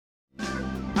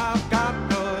I've got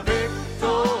the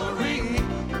victory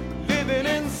living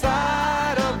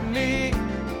inside of me.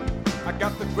 I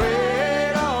got the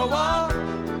greater one.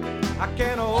 I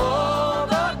can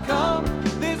overcome.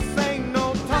 This ain't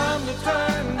no time to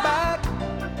turn back.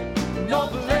 No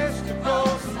place to go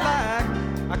slack.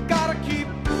 I gotta keep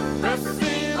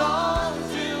pressing on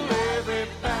till every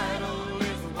battle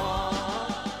is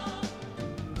won.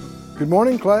 Good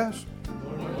morning, class.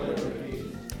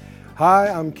 Hi,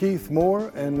 I'm Keith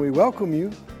Moore, and we welcome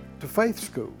you to Faith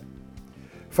School.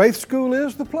 Faith School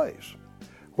is the place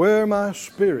where my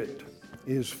spirit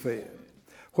is fed,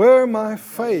 where my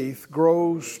faith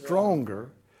grows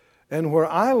stronger, and where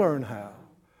I learn how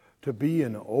to be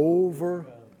an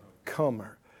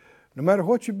overcomer. No matter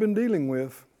what you've been dealing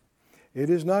with,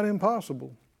 it is not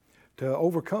impossible to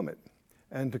overcome it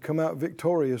and to come out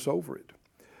victorious over it,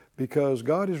 because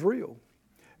God is real,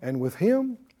 and with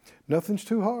Him, nothing's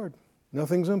too hard.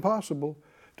 Nothing's impossible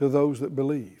to those that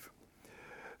believe.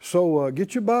 So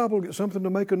get your Bible, get something to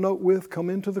make a note with, come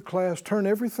into the class, turn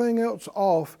everything else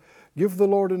off, give the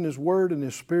Lord and His Word and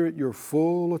His Spirit your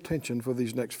full attention for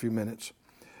these next few minutes.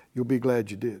 You'll be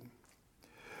glad you did.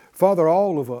 Father,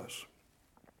 all of us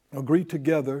agree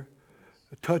together,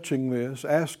 touching this,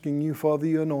 asking you for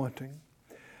the anointing,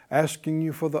 asking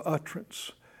you for the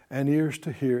utterance and ears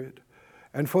to hear it,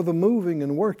 and for the moving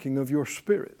and working of your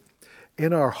Spirit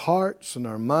in our hearts and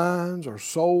our minds, our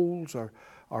souls,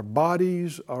 our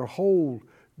bodies, our whole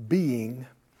being,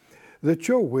 that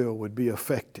your will would be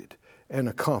affected and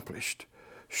accomplished.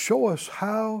 Show us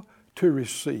how to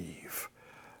receive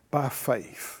by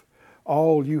faith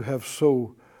all you have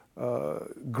so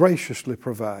graciously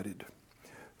provided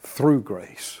through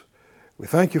grace. We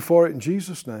thank you for it in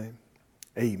Jesus' name.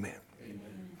 Amen.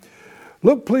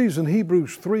 Look, please, in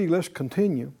Hebrews 3, let's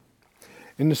continue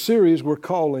in the series we're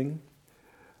calling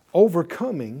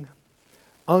Overcoming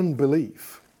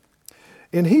Unbelief.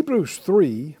 In Hebrews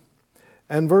 3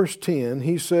 and verse 10,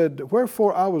 he said,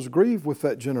 "Wherefore I was grieved with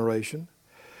that generation,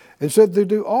 and said, they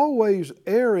do always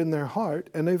err in their heart,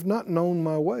 and they've not known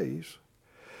my ways.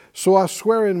 So I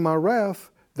swear in my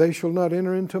wrath, they shall not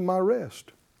enter into my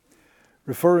rest."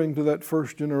 Referring to that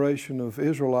first generation of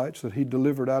Israelites that he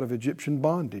delivered out of Egyptian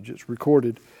bondage. It's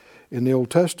recorded in the Old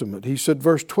Testament. He said,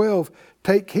 verse 12,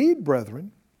 "Take heed,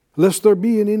 brethren, lest there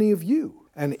be in any of you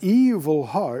an evil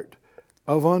heart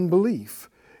of unbelief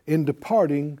in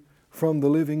departing from the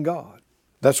living God."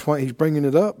 That's why he's bringing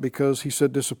it up, because he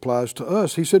said this applies to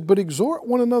us. He said, "But exhort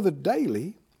one another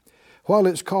daily, while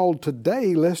it's called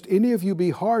today, lest any of you be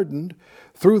hardened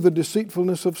through the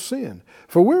deceitfulness of sin.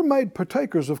 For we're made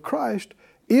partakers of Christ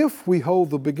if we hold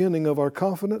the beginning of our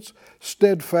confidence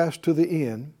steadfast to the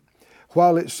end.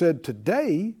 While it said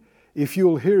today, if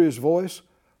you'll hear His voice,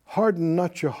 harden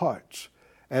not your hearts,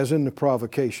 as in the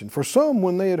provocation. For some,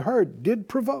 when they had heard, did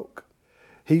provoke."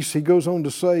 He goes on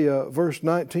to say, verse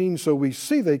 19, "So we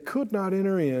see they could not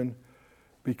enter in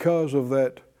because of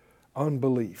that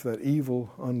unbelief, that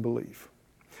evil unbelief."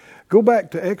 Go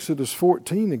back to Exodus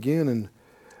 14 again, and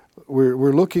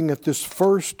we're looking at this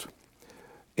first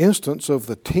instance of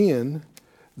the 10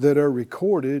 that are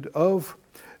recorded of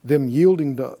them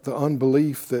yielding to the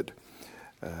unbelief that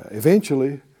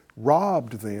eventually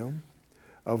robbed them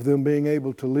of them being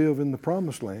able to live in the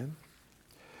promised land.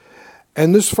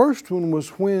 And this first one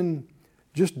was when,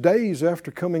 just days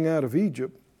after coming out of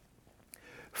Egypt,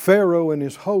 Pharaoh and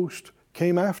his host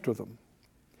came after them.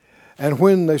 And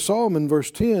when they saw him in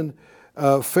verse 10,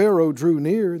 Pharaoh drew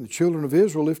near, and the children of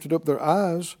Israel lifted up their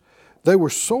eyes. They were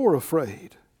sore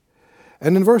afraid.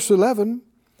 And in verse 11,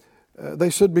 they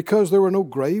said, "Because there were no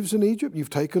graves in Egypt, you've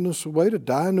taken us away to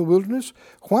die in the wilderness.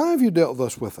 Why have you dealt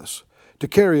thus with us, to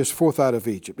carry us forth out of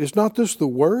Egypt? Is not this the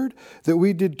word that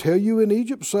we did tell you in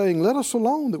Egypt, saying, let us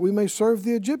alone, that we may serve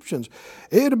the Egyptians?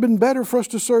 It would have been better for us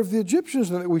to serve the Egyptians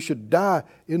than that we should die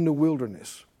in the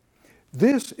wilderness."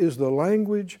 This is the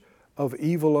language of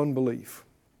evil unbelief.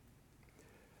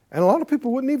 And a lot of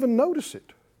people wouldn't even notice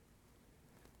it.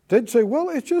 They'd say, "Well,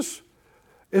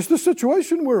 it's the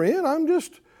situation we're in. I'm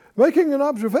just making an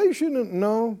observation." And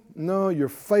no, you're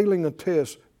failing a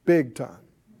test big time.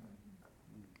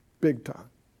 Big time.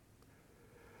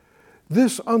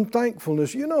 This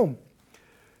unthankfulness,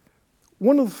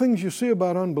 one of the things you see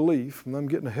about unbelief, and I'm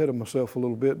getting ahead of myself a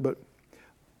little bit, but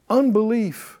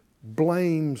unbelief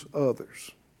blames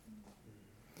others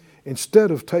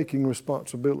instead of taking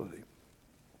responsibility.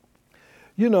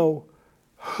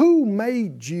 Who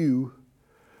made you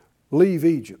leave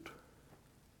Egypt?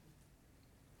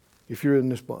 If you're in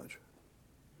this bunch.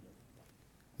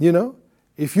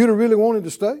 If you'd have really wanted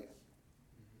to stay,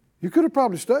 you could have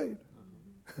probably stayed.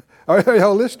 Are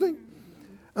y'all listening?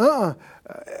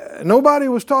 Nobody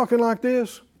was talking like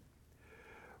this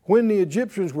when the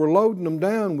Egyptians were loading them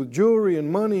down with jewelry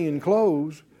and money and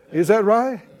clothes. Is that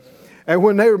right? And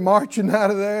when they were marching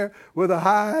out of there with a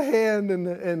high hand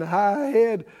and high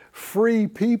head, free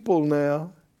people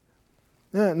now.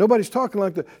 Yeah, nobody's talking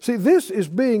like that. See, this is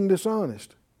being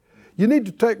dishonest. You need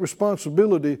to take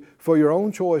responsibility for your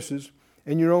own choices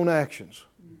and your own actions.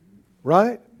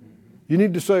 Right? You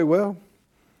need to say, well,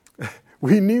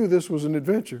 we knew this was an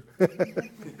adventure.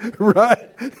 Right?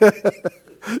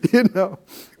 You know,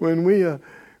 when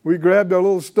we grabbed our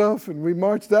little stuff and we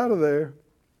marched out of there,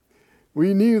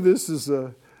 we knew this is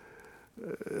a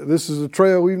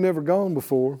trail we've never gone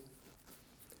before.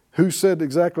 Who said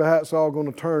exactly how it's all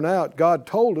going to turn out? God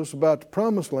told us about the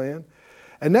promised land.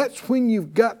 And that's when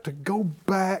you've got to go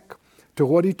back to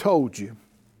what He told you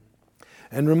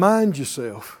and remind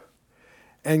yourself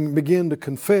and begin to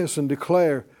confess and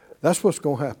declare that's what's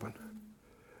going to happen.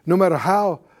 No matter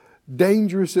how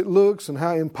dangerous it looks and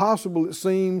how impossible it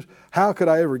seems, how could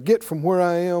I ever get from where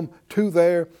I am to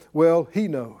there? Well, He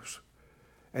knows.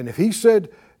 And if He said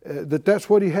that that's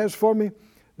what He has for me,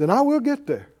 then I will get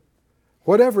there.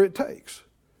 Whatever it takes,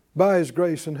 by His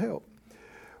grace and help.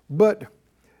 But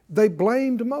they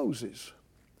blamed Moses.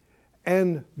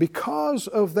 And because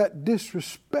of that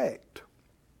disrespect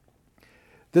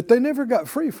that they never got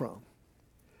free from,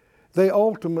 they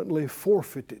ultimately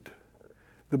forfeited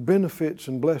the benefits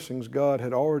and blessings God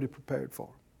had already prepared for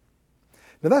them.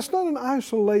 Now that's not an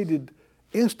isolated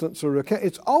instance or account.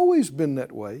 It's always been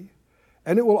that way,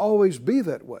 and it will always be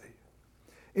that way.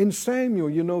 In Samuel,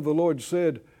 you know, the Lord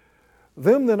said,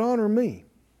 them that honor me,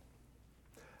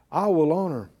 I will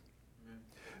honor.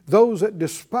 Those that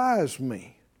despise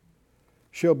me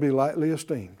shall be lightly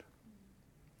esteemed.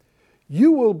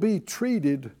 You will be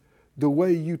treated the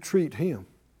way you treat Him.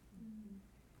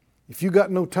 If you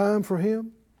got no time for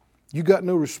Him, you got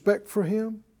no respect for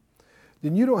Him,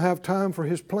 then you don't have time for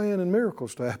His plan and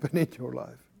miracles to happen in your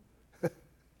life.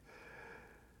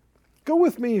 Go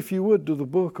with me, if you would, to the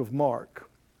book of Mark.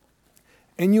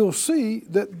 And you'll see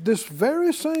that this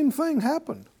very same thing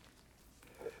happened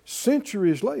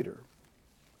centuries later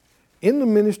in the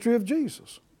ministry of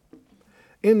Jesus.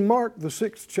 In Mark, the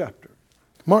 6th chapter,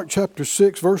 Mark chapter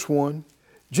 6, verse 1,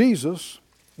 Jesus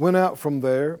went out from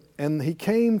there and He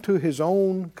came to His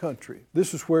own country.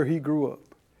 This is where He grew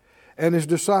up. And His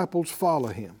disciples follow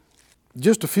Him.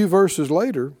 Just a few verses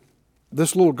later,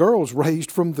 this little girl is raised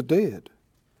from the dead.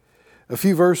 A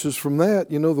few verses from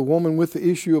that, you know, the woman with the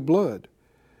issue of blood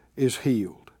is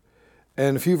healed.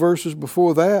 And a few verses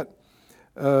before that,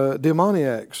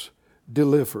 demoniacs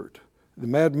delivered. The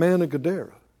madman of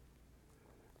Gadara.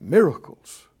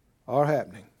 Miracles are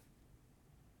happening.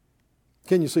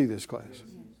 Can you see this, class?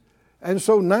 And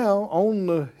so now, on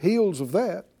the heels of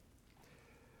that,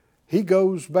 He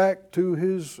goes back to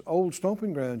His old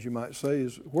stomping grounds, you might say,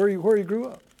 is where he grew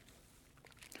up.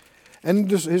 And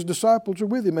His disciples are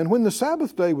with Him. And when the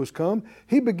Sabbath day was come,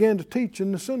 He began to teach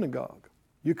in the synagogue.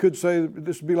 You could say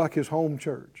this would be like His home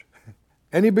church.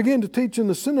 And He began to teach in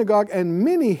the synagogue, and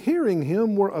many hearing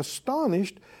Him were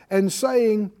astonished and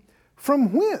saying,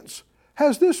 from whence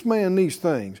has this man these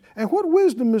things? And what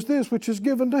wisdom is this which is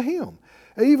given to him?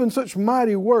 Even such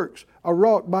mighty works are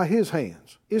wrought by His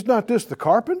hands. Is not this the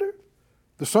carpenter,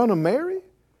 the son of Mary,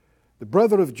 the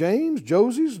brother of James,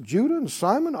 Joses, Judah, and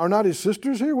Simon? Are not his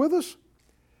sisters here with us?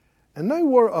 And they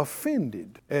were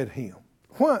offended at Him.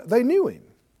 Why? They knew Him.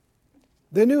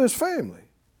 They knew His family.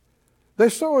 They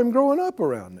saw Him growing up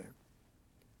around there.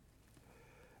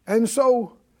 And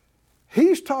so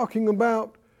He's talking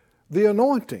about the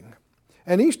anointing.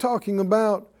 And He's talking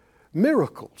about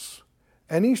miracles.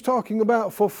 And He's talking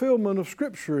about fulfillment of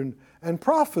Scripture and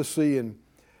prophecy. And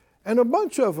a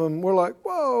bunch of them were like,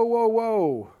 whoa, whoa,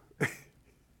 whoa.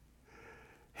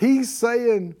 He's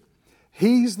saying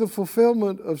He's the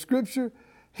fulfillment of Scripture.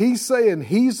 He's saying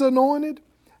He's anointed.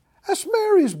 That's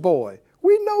Mary's boy.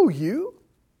 We know you.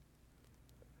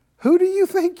 Who do you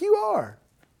think you are?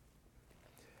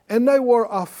 And they were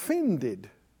offended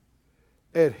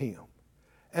at Him.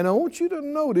 And I want you to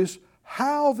notice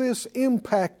how this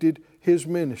impacted His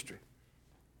ministry.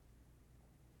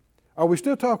 Are we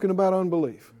still talking about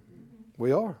unbelief?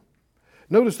 We are.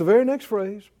 Notice the very next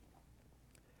phrase.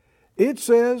 It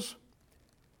says,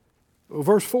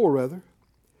 verse 4 rather,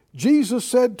 Jesus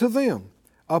said to them,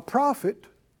 a prophet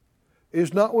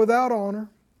is not without honor,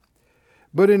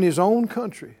 but in his own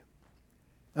country,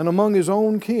 and among his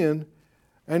own kin,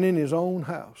 and in his own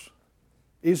house.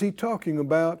 Is He talking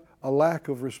about a lack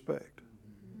of respect?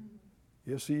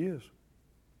 Yes, He is.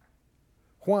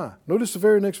 Why? Notice the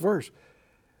very next verse.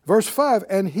 Verse 5,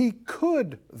 and He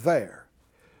could there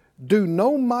do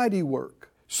no mighty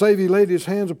work, save he laid his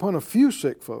hands upon a few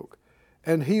sick folk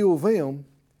and healed them.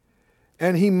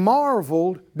 And he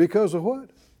marveled because of what?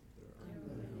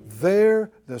 The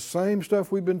same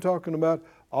stuff we've been talking about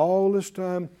all this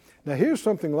time. Now here's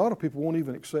something a lot of people won't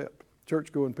even accept,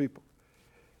 church-going people.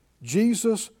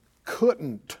 Jesus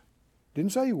didn't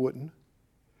say he wouldn't,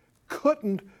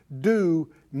 couldn't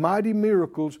do mighty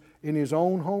miracles in his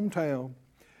own hometown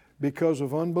because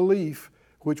of unbelief,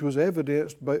 which was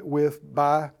evidenced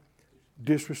by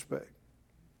disrespect.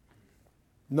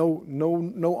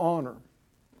 No honor.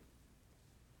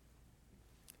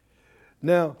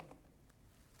 Now,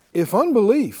 if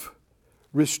unbelief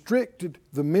restricted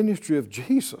the ministry of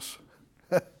Jesus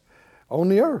on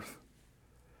the earth,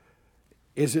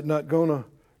 is it not going to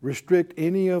restrict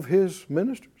any of his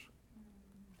ministers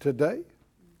today?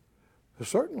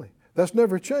 Certainly. That's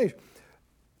never changed.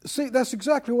 See, that's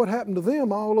exactly what happened to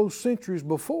them all those centuries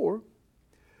before.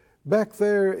 Back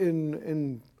there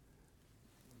in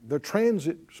the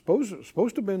transit, supposed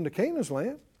to have been to Canaan's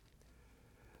land.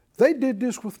 They did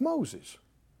this with Moses.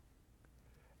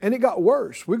 And it got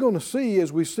worse. We're going to see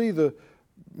as we see the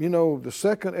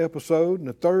second episode and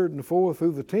the third and the fourth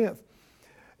through the 10th.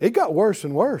 It got worse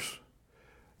and worse.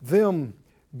 Them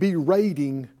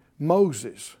berating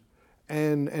Moses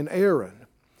and Aaron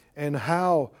and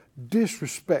how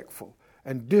disrespectful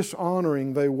and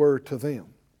dishonoring they were to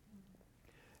them.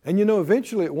 And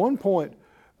eventually at one point,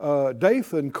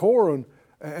 Dathan, Korah,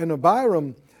 and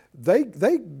Abiram, they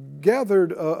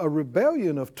gathered a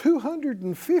rebellion of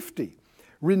 250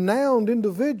 renowned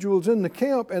individuals in the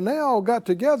camp, and they all got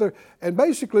together, and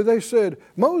basically they said,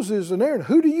 Moses and Aaron,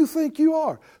 who do you think you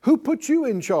are? Who put you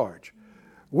in charge?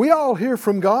 We all hear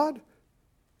from God.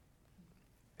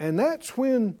 And that's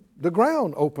when the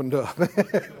ground opened up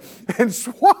and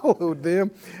swallowed them,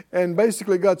 and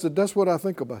basically God said, that's what I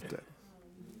think about that.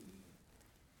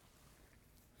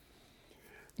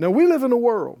 Now we live in a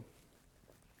world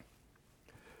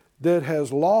that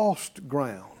has lost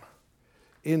ground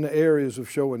in the areas of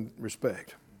showing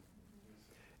respect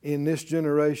in this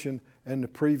generation and the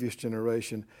previous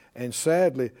generation. And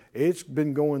sadly, it's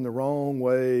been going the wrong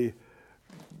way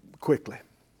quickly.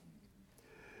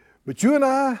 But you and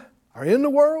I are in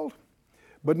the world,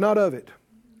 but not of it.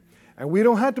 And we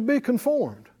don't have to be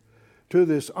conformed to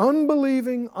this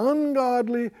unbelieving,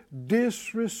 ungodly,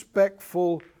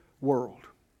 disrespectful world.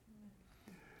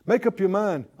 Make up your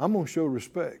mind, I'm going to show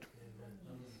respect.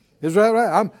 Is that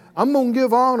right? I'm going to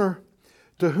give honor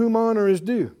to whom honor is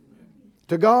due.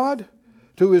 To God,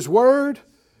 to His Word,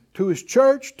 to His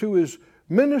church, to His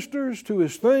ministers, to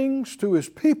His things, to His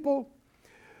people.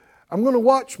 I'm going to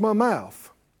watch my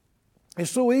mouth. It's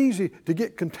so easy to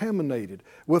get contaminated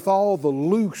with all the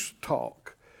loose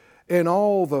talk and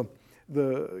all the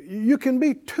you can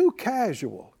be too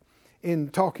casual in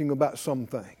talking about some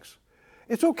things.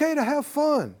 It's okay to have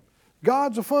fun.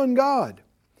 God's a fun God.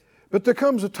 But there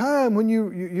comes a time when you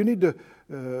need to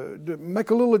make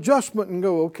a little adjustment and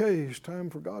go, okay, it's time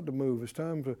for God to move. It's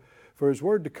time for His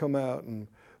Word to come out, and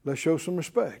let's show some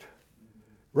respect.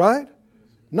 Right?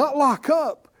 Not lock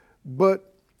up,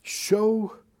 but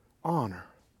show honor.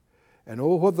 And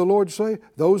what did the Lord say?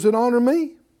 Those that honor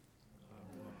me,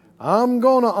 I'm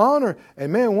going to honor.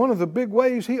 And man, one of the big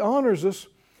ways He honors us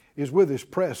is with His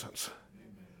presence.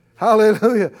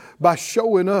 Hallelujah. By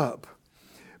showing up,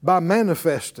 by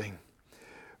manifesting,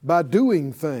 by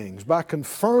doing things, by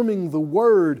confirming the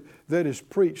Word that is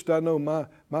preached. I know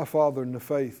my father in the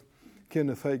faith,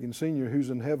 Kenneth Hagin Sr., who's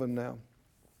in heaven now,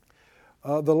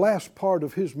 the last part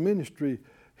of his ministry,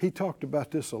 he talked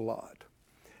about this a lot.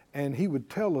 And he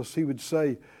would tell us, he would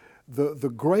say,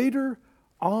 the greater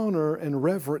honor and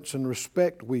reverence and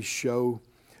respect we show,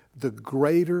 the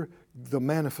greater the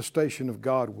manifestation of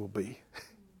God will be.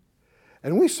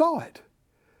 And we saw it.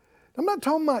 I'm not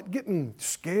talking about getting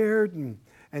scared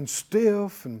and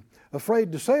stiff and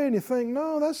afraid to say anything.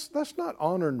 No, that's not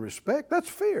honor and respect. That's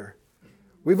fear.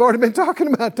 We've already been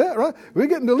talking about that, right? We're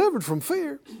getting delivered from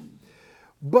fear.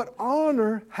 But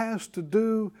honor has to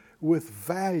do with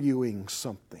valuing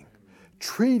something,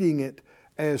 treating it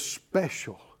as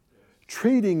special,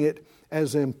 treating it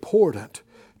as important,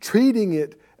 treating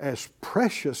it as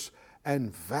precious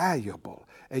and valuable.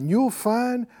 And you'll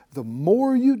find the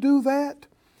more you do that,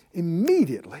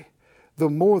 immediately, the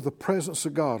more the presence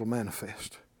of God will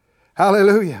manifest.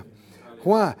 Hallelujah.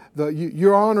 Why?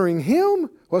 You're honoring Him.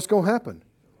 What's going to happen?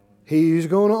 He's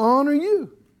going to honor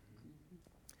you.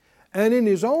 And in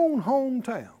His own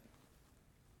hometown,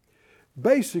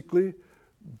 basically,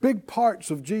 big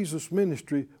parts of Jesus'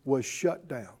 ministry was shut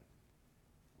down.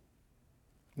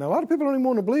 Now, a lot of people don't even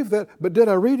want to believe that, but did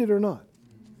I read it or not?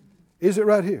 Is it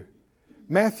right here?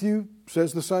 Matthew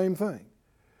says the same thing.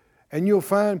 And you'll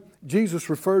find Jesus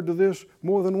referred to this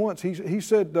more than once. He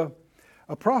said,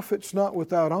 a prophet's not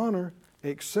without honor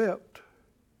except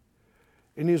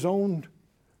in his own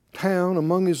town,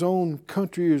 among his own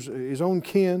country, his own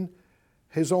kin,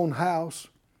 his own house.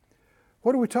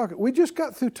 What are we talking? We just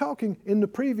got through talking in the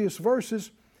previous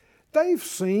verses. They've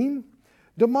seen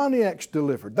demoniacs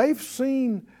delivered. They've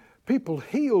seen people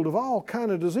healed of all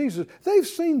kind of diseases. They've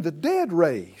seen the dead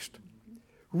raised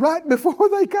right before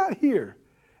they got here.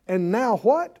 And now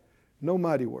what? No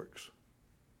mighty works.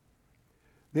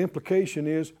 The implication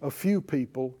is a few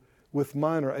people with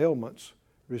minor ailments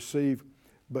receive,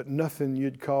 but nothing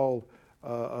you'd call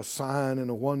a sign and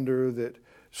a wonder that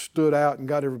stood out and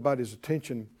got everybody's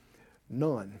attention.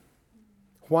 None.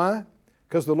 Why?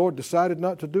 Because the Lord decided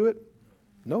not to do it?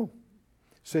 No.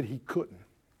 Said He couldn't.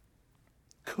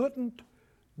 Couldn't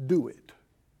do it.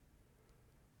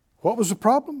 What was the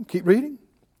problem? Keep reading.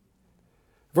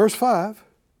 Verse 5.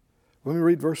 Let me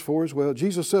read verse 4 as well.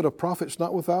 Jesus said, a prophet's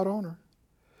not without honor,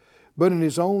 but in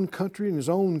his own country, in his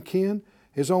own kin,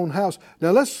 his own house. Now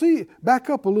let's see, back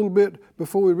up a little bit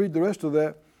before we read the rest of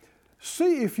that.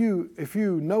 See if you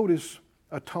notice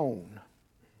a tone.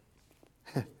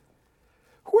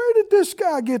 Where did this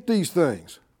guy get these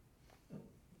things?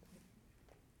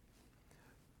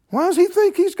 Why does he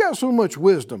think he's got so much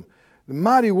wisdom? The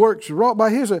mighty works wrought by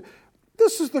his.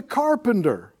 This is the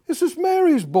carpenter. This is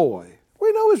Mary's boy.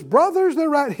 We know his brothers. They're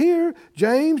right here.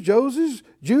 James, Joseph,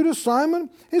 Judas, Simon,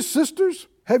 his sisters.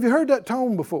 Have you heard that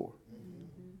tone before?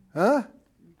 Huh?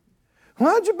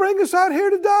 Why'd you bring us out here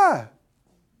to die?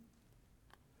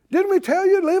 Didn't we tell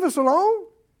you to leave us alone?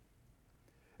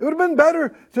 It would have been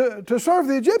better to serve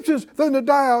the Egyptians than to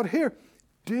die out here.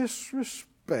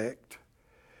 Disrespect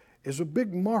is a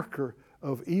big marker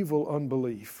of evil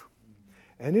unbelief.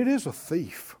 And it is a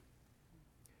thief.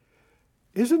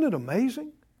 Isn't it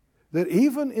amazing that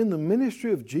even in the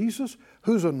ministry of Jesus,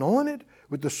 who's anointed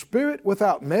with the Spirit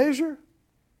without measure,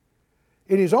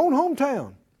 in His own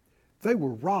hometown, they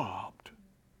were robbed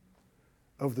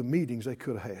of the meetings they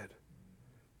could have had.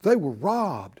 They were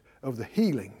robbed of the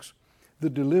healings, the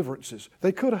deliverances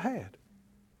they could have had.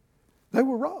 They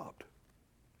were robbed.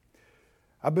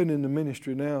 I've been in the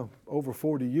ministry now over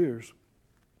 40 years,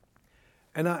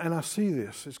 and I see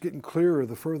this. It's getting clearer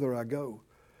the further I go.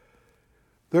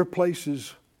 There are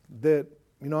places that,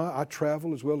 I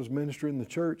travel as well as minister in the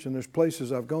church, and there's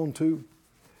places I've gone to.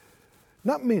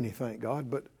 Not many, thank God,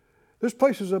 but there's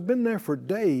places I've been there for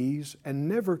days and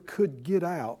never could get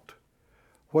out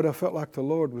what I felt like the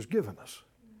Lord was giving us,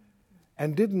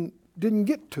 and didn't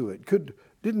get to it,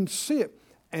 didn't see it,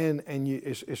 and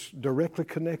it's directly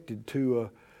connected to,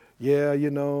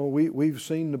 we've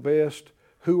seen the best.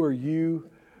 Who are you?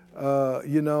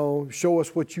 Show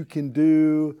us what you can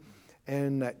do.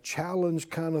 And that challenge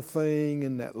kind of thing,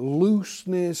 and that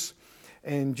looseness,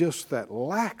 and just that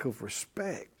lack of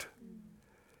respect.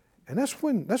 And that's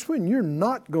when you're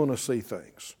not going to see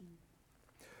things.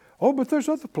 Oh, but there's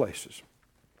other places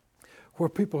where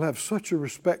people have such a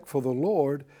respect for the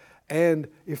Lord, and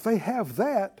if they have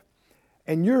that,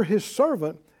 and you're His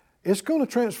servant, it's going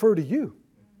to transfer to you.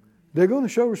 They're going to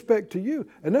show respect to you,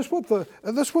 and that's what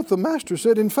the Master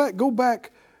said. In fact, go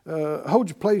back, hold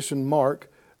your place in Mark.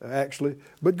 Actually,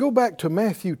 but go back to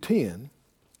Matthew 10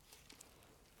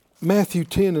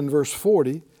 and verse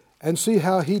 40, and see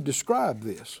how He described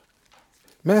this.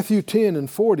 Matthew 10 and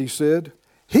 40 said,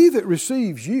 he that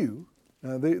receives you,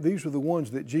 now these are the ones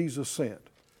that Jesus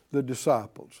sent, the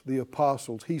disciples, the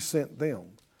apostles, He sent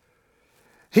them.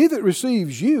 He that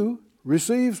receives you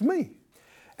receives me,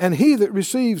 and he that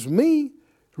receives me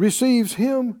receives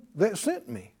Him that sent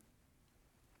me.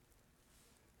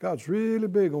 God's really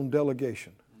big on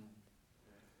delegation.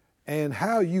 And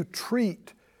how you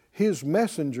treat His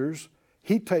messengers,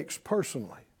 He takes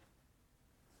personally,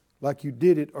 like you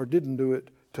did it or didn't do it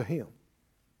to Him.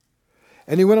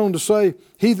 And He went on to say,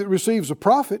 he that receives a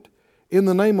prophet in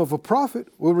the name of a prophet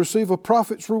will receive a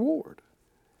prophet's reward.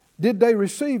 Did they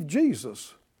receive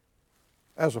Jesus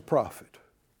as a prophet,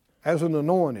 as an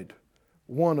anointed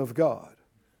one of God?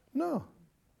 No.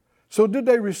 So did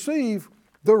they receive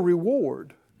the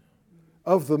reward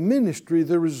of the ministry,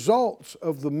 the results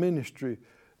of the ministry?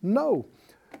 No.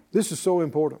 This is so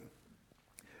important.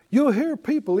 You'll hear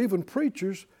people, even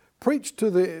preachers, preach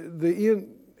to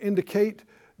indicate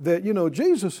that,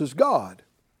 Jesus is God,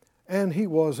 and He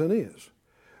was and is.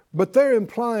 But they're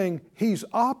implying He's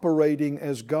operating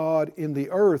as God in the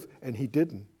earth, and He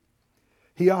didn't.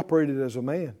 He operated as a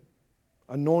man,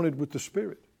 anointed with the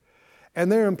Spirit.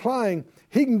 And they're implying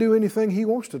He can do anything He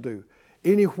wants to do,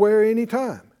 anywhere,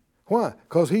 anytime. Why?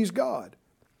 Because He's God.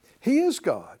 He is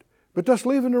God. But that's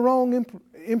leaving the wrong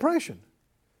impression.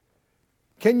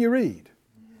 Can you read?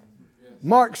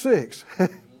 Mark 6,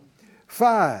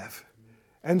 5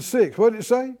 and 6. What did it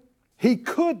say? He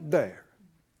could there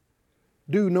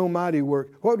do no mighty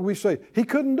work. What did we say? He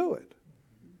couldn't do it.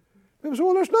 People say,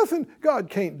 well, there's nothing God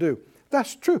can't do.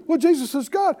 That's true. Well, Jesus is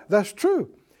God. That's true.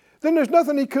 Then there's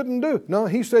nothing He couldn't do. No,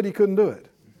 He said He couldn't do it.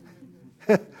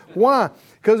 Why?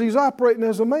 Because He's operating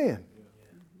as a man.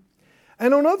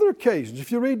 And on other occasions, if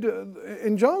you read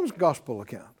in John's gospel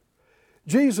account,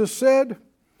 Jesus said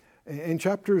in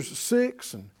chapters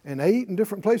 6 and 8 and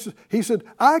different places, He said,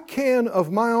 I can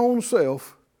of my own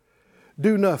self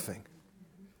do nothing.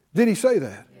 Did He say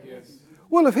that? Yes.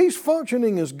 Well, if He's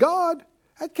functioning as God,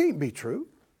 that can't be true.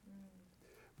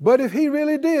 But if He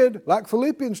really did, like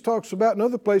Philippians talks about in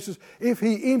other places, if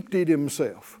He emptied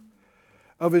Himself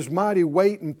of His mighty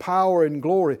weight and power and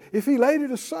glory, if He laid it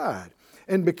aside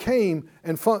and became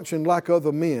and functioned like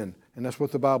other men, and that's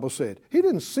what the Bible said. He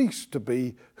didn't cease to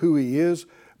be who He is,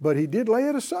 but He did lay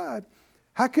it aside.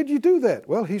 How could you do that?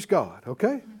 Well, He's God,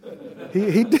 okay?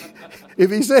 He did,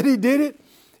 if He said He did it,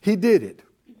 He did it.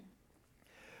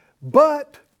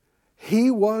 But He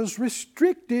was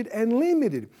restricted and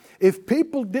limited. If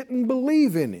people didn't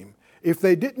believe in Him, if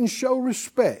they didn't show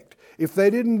respect, if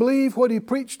they didn't believe what He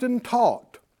preached and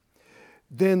taught,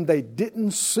 then they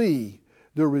didn't see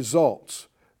the results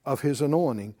of His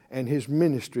anointing and His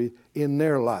ministry in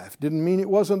their life. Didn't mean it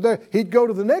wasn't there. He'd go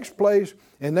to the next place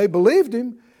and they believed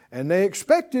Him and they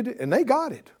expected it and they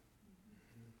got it.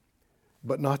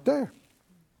 But not there.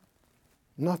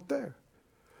 Not there.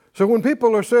 So when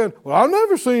people are saying, well, I've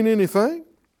never seen anything,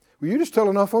 well, you're just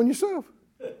telling off on yourself.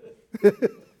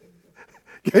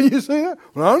 Can you see that?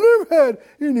 Well, I've never had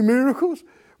any miracles.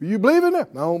 Well, you believe in that?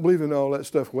 I don't believe in all that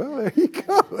stuff. Well, there you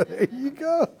go. There you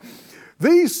go.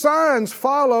 These signs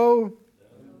follow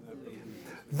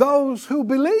those who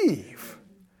believe.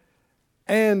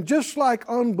 And just like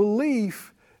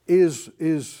unbelief is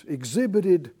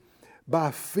exhibited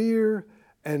by fear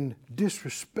and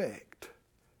disrespect,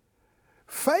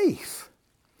 faith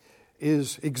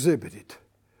is exhibited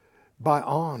by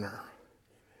honor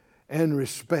and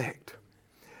respect.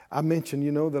 I mentioned,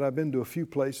 that I've been to a few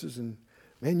places and,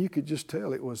 man, you could just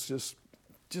tell it was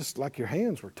just like your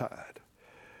hands were tied.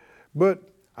 But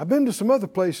I've been to some other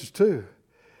places too.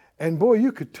 And boy,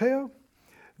 you could tell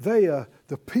the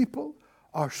people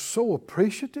are so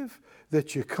appreciative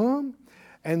that you come,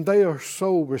 and they are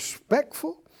so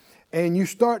respectful, and you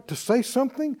start to say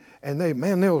something and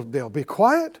they'll be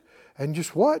quiet and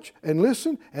just watch and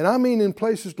listen. And I mean, in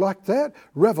places like that,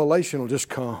 revelation will just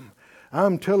come.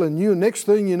 I'm telling you, next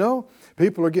thing you know,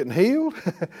 people are getting healed.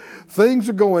 Things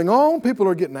are going on. People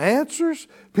are getting answers.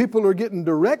 People are getting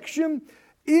direction.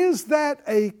 Is that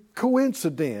a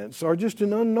coincidence or just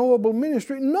an unknowable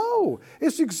ministry? No,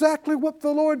 it's exactly what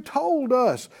the Lord told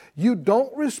us. You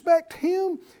don't respect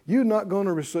Him, you're not going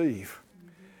to receive.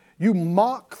 You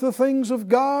mock the things of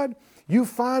God, you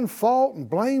find fault and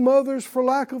blame others for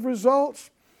lack of results,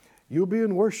 you'll be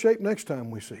in worse shape next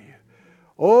time we see you.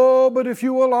 Oh, but if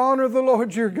you will honor the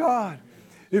Lord your God,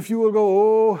 if you will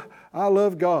go, oh, I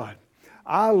love God.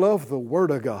 I love the Word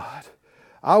of God.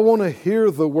 I want to hear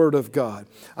the Word of God.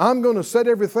 I'm going to set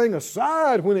everything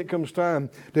aside when it comes time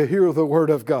to hear the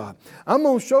Word of God. I'm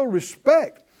going to show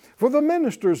respect for the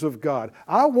ministers of God.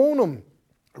 I want them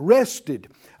rested.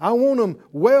 I want them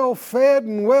well fed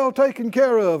and well taken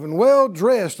care of and well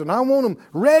dressed. And I want them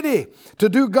ready to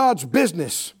do God's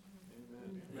business.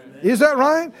 Amen. Is that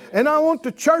right? And I want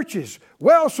the churches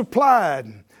well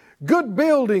supplied. Good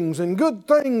buildings and good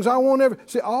things.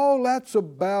 See, all that's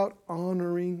about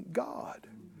honoring God.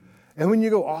 And when you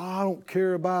go, oh, I don't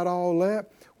care about all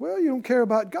that. Well, you don't care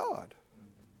about God.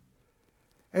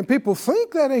 And people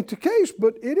think that ain't the case,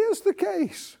 but it is the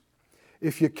case.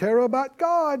 If you care about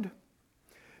God,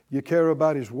 you care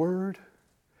about His Word,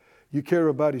 you care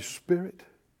about His Spirit,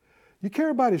 you care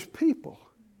about His people,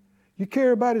 you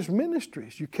care about His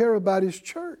ministries, you care about His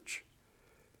church,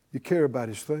 you care about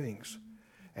His things.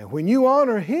 And when you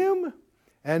honor Him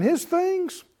and His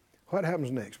things, what happens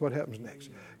next? What happens next?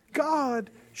 God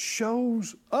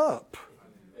shows up.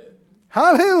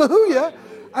 Hallelujah.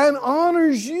 And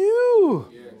honors you.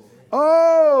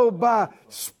 Oh, by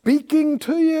speaking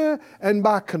to you and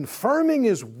by confirming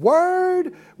His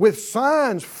Word with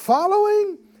signs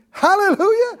following.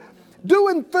 Hallelujah.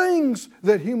 Doing things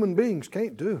that human beings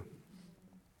can't do.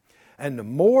 And the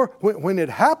more, when it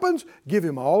happens, give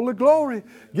Him all the glory.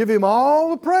 Give Him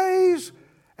all the praise.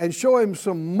 And show Him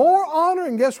some more honor.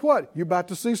 And guess what? You're about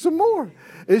to see some more.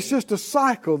 It's just a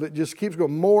cycle that just keeps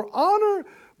going. More honor,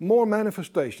 more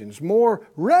manifestations, more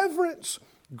reverence,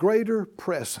 greater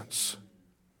presence.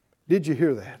 Did you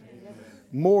hear that?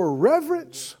 More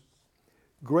reverence,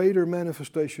 greater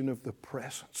manifestation of the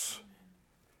presence.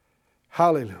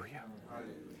 Hallelujah.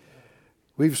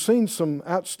 We've seen some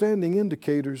outstanding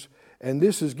indicators, and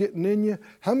this is getting in you.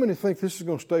 How many think this is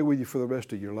going to stay with you for the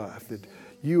rest of your life? That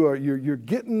you're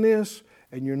getting this,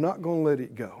 and you're not going to let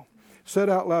it go. Said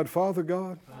out loud, Father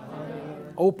God,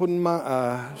 open my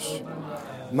eyes,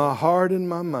 my heart and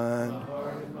my mind.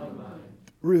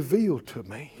 Reveal to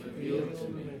me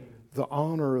the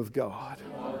honor of God.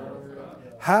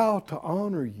 How to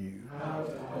honor you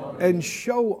and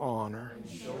show honor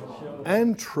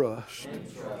and trust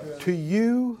to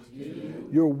you,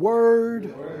 your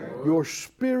word, your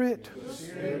spirit,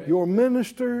 your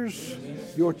ministers,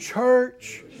 your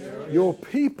church, your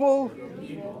people.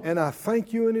 And I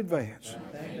thank you in advance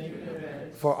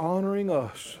for honoring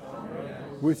us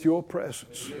with your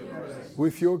presence,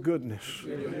 with your goodness,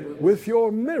 with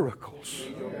your miracles.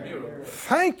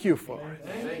 Thank you for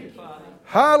it.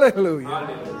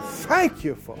 Hallelujah. Thank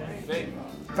you for it.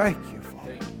 Thank you for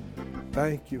it.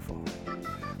 Thank you for it.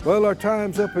 Well, our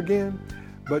time's up again,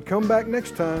 but come back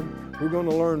next time. We're going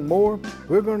to learn more.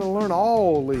 We're going to learn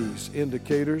all these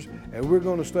indicators, and we're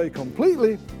going to stay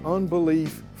completely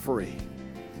unbelief free.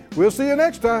 We'll see you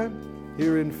next time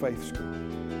here in Faith School.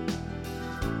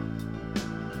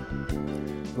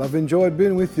 Well, I've enjoyed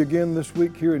being with you again this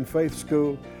week here in Faith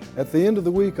School. At the end of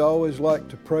the week, I always like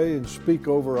to pray and speak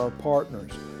over our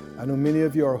partners. I know many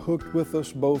of you are hooked with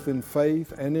us both in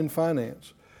faith and in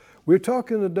finance. We're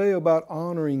talking today about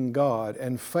honoring God,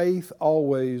 and faith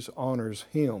always honors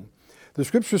Him. The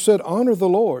Scripture said, honor the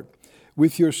Lord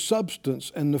with your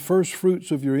substance and the first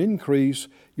fruits of your increase.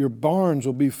 Your barns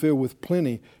will be filled with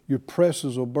plenty. Your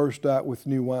presses will burst out with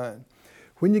new wine.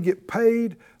 When you get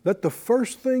paid, let the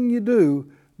first thing you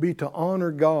do be to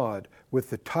honor God with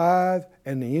the tithe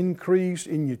and the increase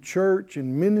in your church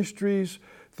and ministries,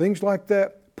 things like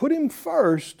that. Put Him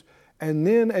first, and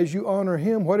then as you honor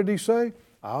Him, what did He say?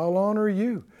 I'll honor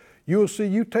you. You'll see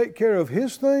you take care of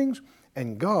His things,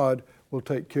 and God will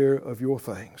take care of your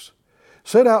things.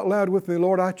 Say it out loud with me,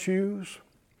 Lord, I choose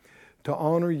to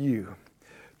honor you,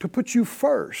 to put you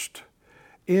first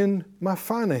in my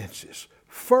finances,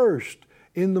 first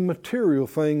in the material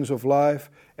things of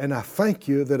life. And I thank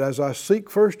you that as I seek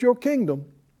first your kingdom,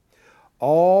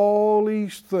 all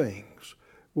these things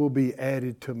will be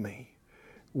added to me.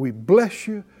 We bless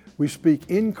you. We speak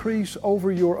increase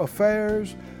over your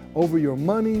affairs, over your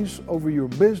monies, over your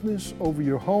business, over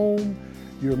your home,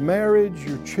 your marriage,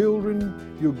 your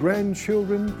children, your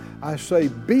grandchildren. I say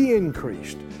be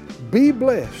increased, be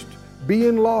blessed, be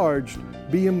enlarged,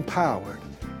 be empowered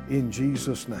in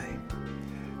Jesus' name.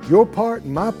 Your part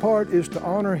and my part is to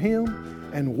honor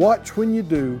Him, and watch when you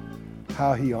do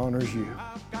how He honors you.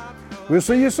 We'll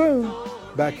see you soon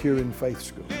back here in Faith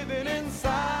School.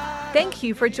 Thank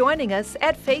you for joining us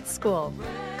at Faith School.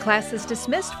 Class is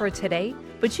dismissed for today,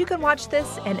 but you can watch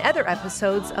this and other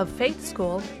episodes of Faith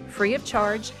School free of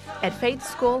charge at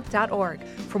faithschool.org.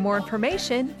 For more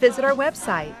information, visit our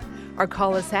website or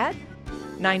call us at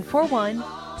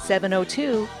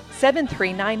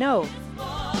 941-702-7390.